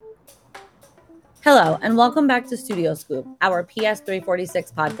Hello, and welcome back to Studio Scoop, our PS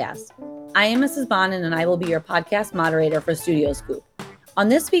 346 podcast. I am Mrs. Bonin, and I will be your podcast moderator for Studio Scoop. On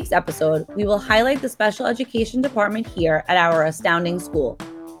this week's episode, we will highlight the special education department here at our astounding school.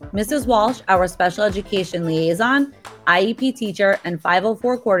 Mrs. Walsh, our special education liaison, IEP teacher, and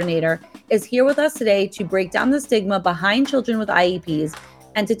 504 coordinator, is here with us today to break down the stigma behind children with IEPs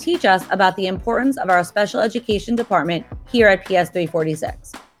and to teach us about the importance of our special education department here at PS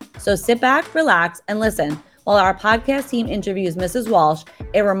 346. So sit back, relax, and listen while our podcast team interviews Mrs. Walsh,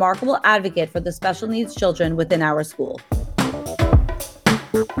 a remarkable advocate for the special needs children within our school.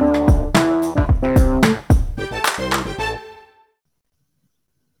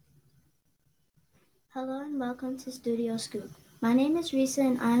 Hello and welcome to Studio Scoop. My name is Risa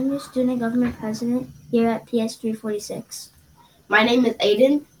and I am your student government president here at PS 346. My name is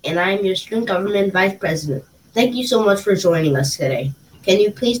Aiden and I am your student government vice president. Thank you so much for joining us today. Can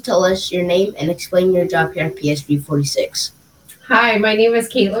you please tell us your name and explain your job here at PS 346? Hi, my name is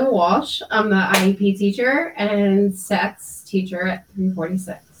Caitlin Walsh. I'm the IEP teacher and SETS teacher at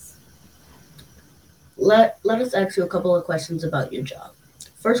 346. Let us ask you a couple of questions about your job.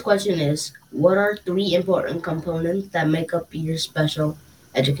 First question is, what are 3 important components that make up your special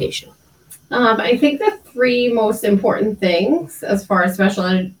education? I think the 3 most important things as far as special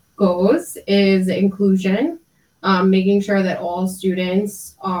ed goes is inclusion, making sure that all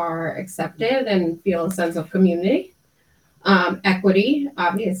students are accepted and feel a sense of community. Equity,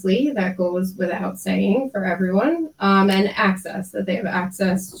 obviously, that goes without saying for everyone, and access, that they have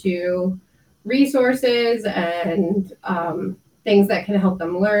access to resources and things that can help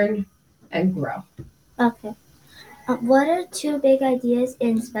them learn and grow. Okay. What are 2 big ideas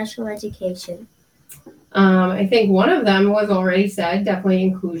in special education? I think one of them was already said, definitely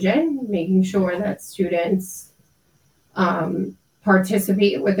inclusion, making sure that students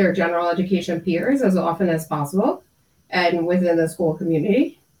participate with their general education peers as often as possible and within the school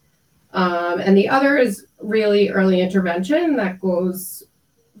community. And the other is really early intervention that goes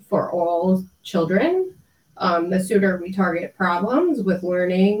for all children. The sooner we target problems with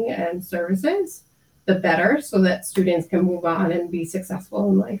learning and services, the better, so that students can move on and be successful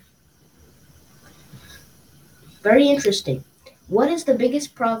in life. Very interesting. What is the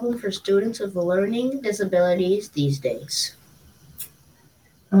biggest problem for students with learning disabilities these days?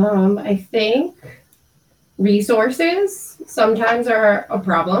 I think resources sometimes are a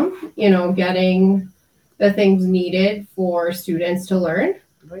problem, getting the things needed for students to learn.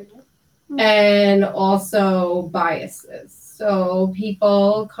 And also biases. So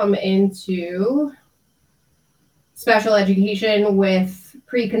people come into special education with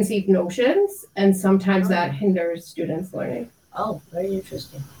preconceived notions, and sometimes that hinders students' learning. Oh, very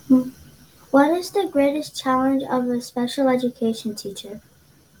interesting. What is the greatest challenge of a special education teacher?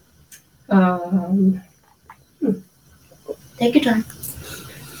 Take your time.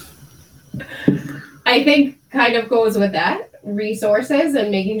 I think kind of goes with that. Resources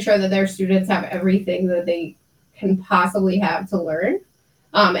and making sure that their students have everything that they can possibly have to learn,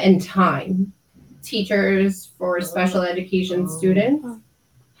 and time. Teachers for special education students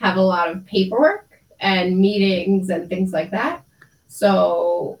have a lot of paperwork and meetings and things like that.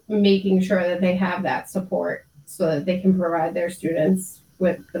 So making sure that they have that support so that they can provide their students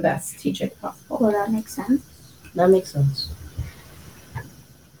with the best teaching possible. Well, that makes sense. That makes sense.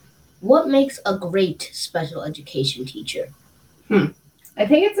 What makes a great special education teacher? I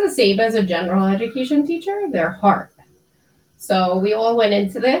think it's the same as a general education teacher, their heart. So we all went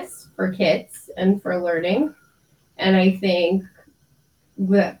into this for kids and for learning. And I think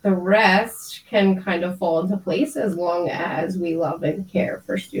that the rest can kind of fall into place as long as we love and care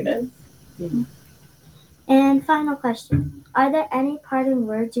for students. Mm-hmm. And final question. Are there any parting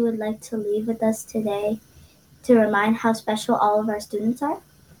words you would like to leave with us today to remind how special all of our students are?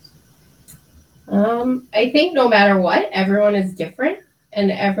 I think no matter what, everyone is different and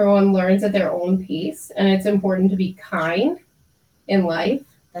everyone learns at their own pace, and it's important to be kind in life.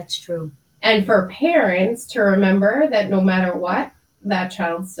 That's true. And for parents to remember that no matter what, that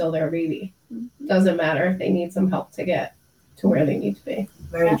child's still their baby. Mm-hmm. Doesn't matter if they need some help to get to where they need to be.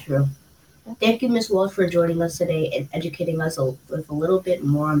 Very true. Thank you, Ms. Walsh, for joining us today and educating us with a little bit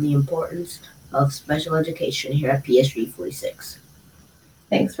more on the importance of special education here at PS 346.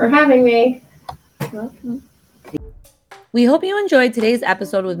 Thanks for having me. We hope you enjoyed today's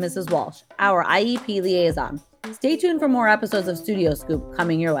episode with Mrs. Walsh, our IEP liaison. Stay tuned for more episodes of Studio Scoop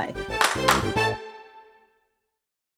coming your way.